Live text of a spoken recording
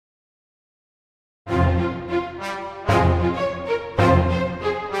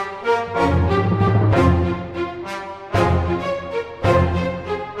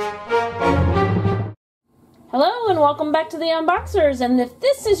welcome back to the Unboxers. And if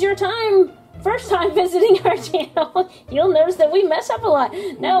this is your first time visiting our channel, you'll notice that we mess up a lot.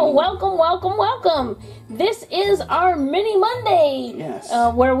 No, welcome, welcome, welcome. This is our Mini Monday. Yes.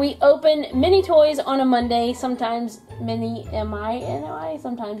 Where we open mini toys on a Monday. Sometims mini M-I-N-I,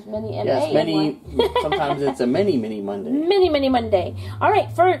 sometimes mini M-A-N-Y. Yes, many. Sometimes it's a mini Monday. Mini Monday. All right.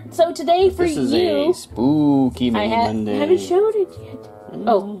 So today for this is you, a spooky mini Monday. I haven't showed it yet.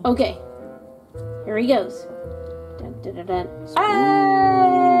 Oh, okay. Here he goes. Dun, dun, dun, dun.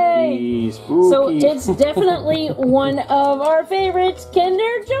 Spooky, spooky. So it's definitely one of our favorites,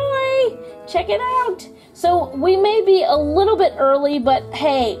 Kinder Joy. Check it out. So we may be a little bit early, but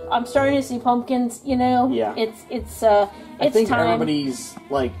hey, I'm starting to see pumpkins. You know, yeah. It's I think time. Everybody's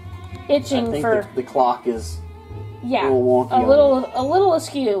like itching I think for the clock is. Yeah, a little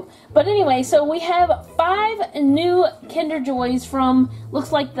askew. But anyway, so we have 5 new Kinder Joys from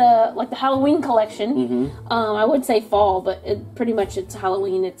looks like the Halloween collection. Mm-hmm. I would say fall, but pretty much it's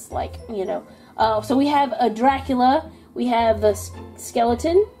Halloween. It's like, you know. So we have a Dracula. We have the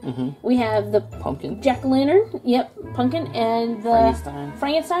skeleton. Mm-hmm. We have the pumpkin. Jack-o'-lantern. Yep, pumpkin and the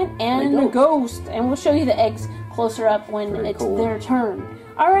Frankenstein and the ghost. And we'll show you the eggs closer up when it's their turn.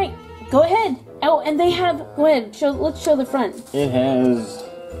 All right, go ahead. Oh, and they have. Go ahead. Let's show the front. It has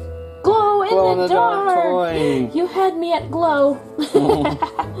glow in the dark. Toy. You had me at glow.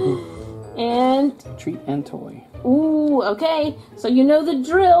 And treat and toy. Ooh, okay. So you know the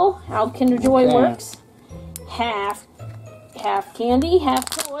drill. How Kinder Joy works. Half candy, half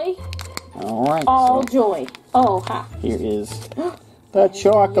toy. All right. All joy. Oh, ha. Here is the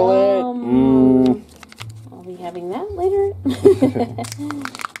chocolate. I'll be having that later.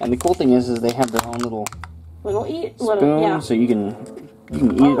 And the cool thing is they have their own little spoon, so you can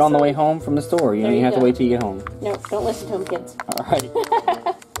eat it on the way home from the store. You don't even have to wait till you get home. No, don't listen to them, kids. All right.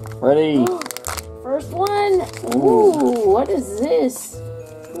 Ready? First one. Ooh, what is this?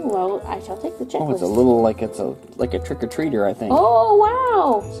 Ooh, well, I shall take the checklist. Oh, it's a little like a trick-or-treater, I think. Oh,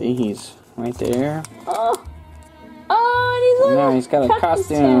 wow. See, he's right there. Oh, and now he's got a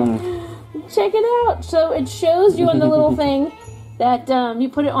costume. Check it out. So it shows you on the little thing that you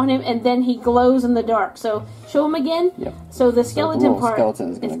put it on him, and then he glows in the dark. So show him again. Yep. So the skeleton part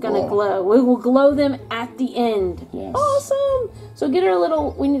is going to glow. We will glow them at the end. Yes. Awesome. So get her a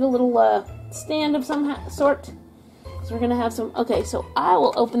little. We need a little stand of some sort. So we're going to have some. Okay. So I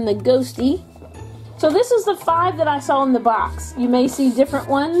will open the ghosty. So this is the 5 that I saw in the box. You may see different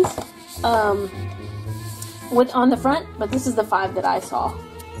ones on the front, but this is the 5 that I saw.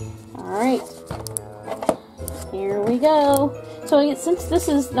 All right. Here we go. So since this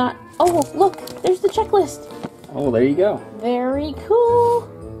is not... Oh, look. There's the checklist. Oh, there you go. Very cool.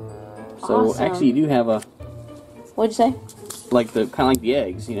 So, awesome. Actually, you do have a... What'd you say? Like the kind of like the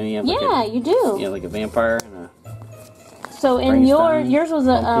eggs. You know, you have you do. Yeah, like a vampire and a... So, in yours was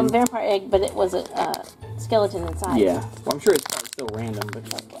a vampire egg, but it was a skeleton inside. Yeah. Well, I'm sure it's probably still random, but...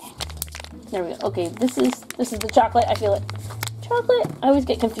 Okay. There we go. Okay, this is the chocolate. I feel it. Chocolate. I always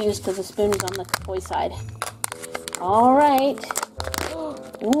get confused because the spoon is on the toy side. All right.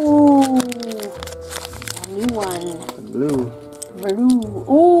 Ooh, a new one. Blue. Ooh.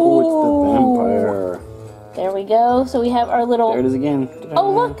 Oh, it's the vampire. There we go. So we have our little. There it is again.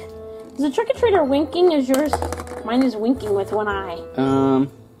 Oh, look. Is the trick-or-treater winking? Is yours? Mine is winking with one eye.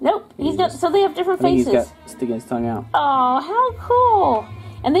 Nope. He's got. So they have different faces. He's got sticking his tongue out. Oh, how cool!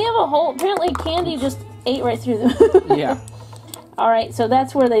 And they have a whole. Apparently, candy just ate right through them. Yeah. Alright, so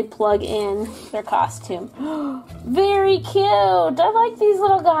that's where they plug in their costume. Very cute! I like these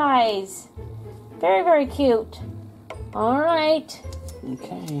little guys. Very, very cute. Alright.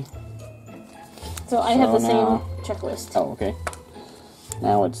 Okay. So I have the same checklist. Oh, okay.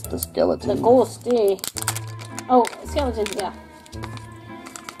 Now it's the skeleton. The ghosty. Oh, skeletons, yeah.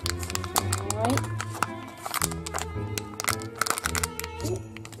 Alright.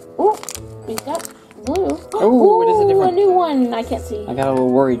 Ooh, we've got blue. Oh, it is a different... a new one. I can't see. I got a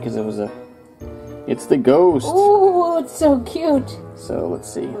little worried because it's the ghost. Oh, it's so cute. So let's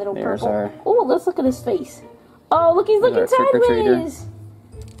see. Little There's purple. our... Oh, let's look at his face. Oh, look, he's looking sideways.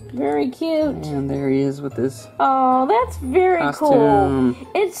 Very cute. And there he is with this. Oh, that's very costume. Cool.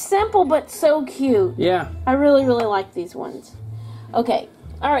 It's simple but so cute. Yeah. I really, really like these ones. Okay.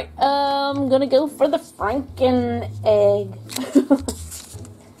 All right. I'm gonna go for the Franken egg.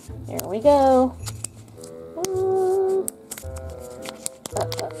 There we go.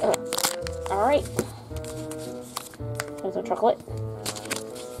 All right. There's our chocolate.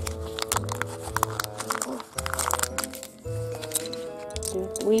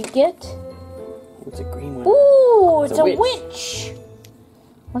 We get... What's a green one? Ooh, it's a witch.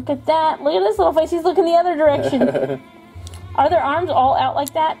 Look at that. Look at this little face. He's looking the other direction. Are their arms all out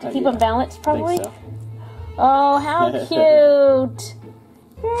like that to keep them balanced, probably? I think so. Oh, how cute.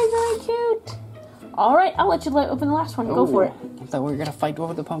 Very, very cute. All right, I'll let you open the last one. Go for it. I thought we were going to fight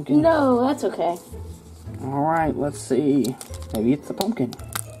over the pumpkin. No, that's okay. All right, let's see. Maybe it's the pumpkin.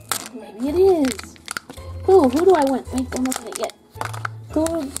 Maybe it is. Who do I want? Wait, don't open it yet. Who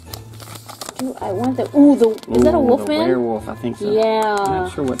do I want? Is that a wolf man? Werewolf, I think so. Yeah. I'm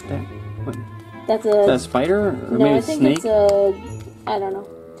not sure what that... That's is that a spider? Or no, maybe I a think snake? it's a... I don't know.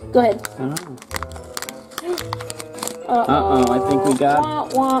 Go ahead. Uh-oh, I think we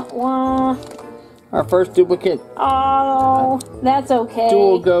got... Wah. Our first duplicate. Oh, that's okay.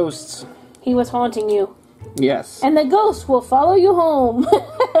 Dual ghosts. He was haunting you. Yes. And the ghost will follow you home.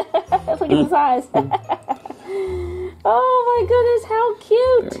 Look at his eyes. Oh my goodness, how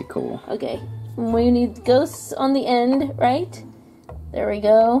cute. Very cool. Okay, we need ghosts on the end, right? There we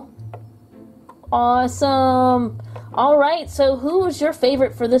go. Awesome. All right, so who was your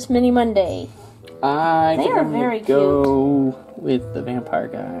favorite for this Mini Monday? They are very cute. Go with the vampire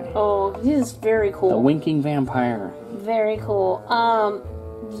guy. Oh, he is very cool. The winking vampire. Very cool.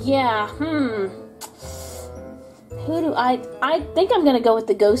 Yeah. Who do I think I'm gonna go with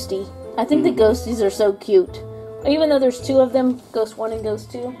the ghosty. I think the ghosties are so cute. Even though there's two of them, Ghost 1 and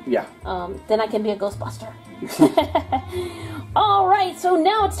Ghost 2. Yeah. Then I can be a Ghostbuster. Alright, so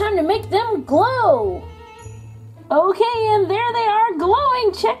now it's time to make them glow. Okay, and there they are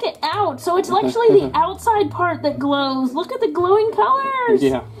glowing. Check it out. So it's actually the outside part that glows. Look at the glowing colors.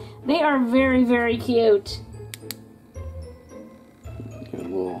 Yeah. They are very, very cute. Give it a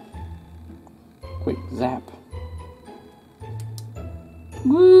little quick zap.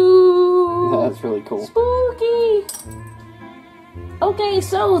 Woo! That's really cool. Spooky! Okay,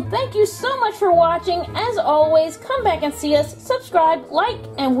 so thank you so much for watching. As always, come back and see us, subscribe, like,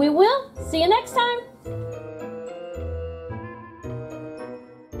 and we will see you next time.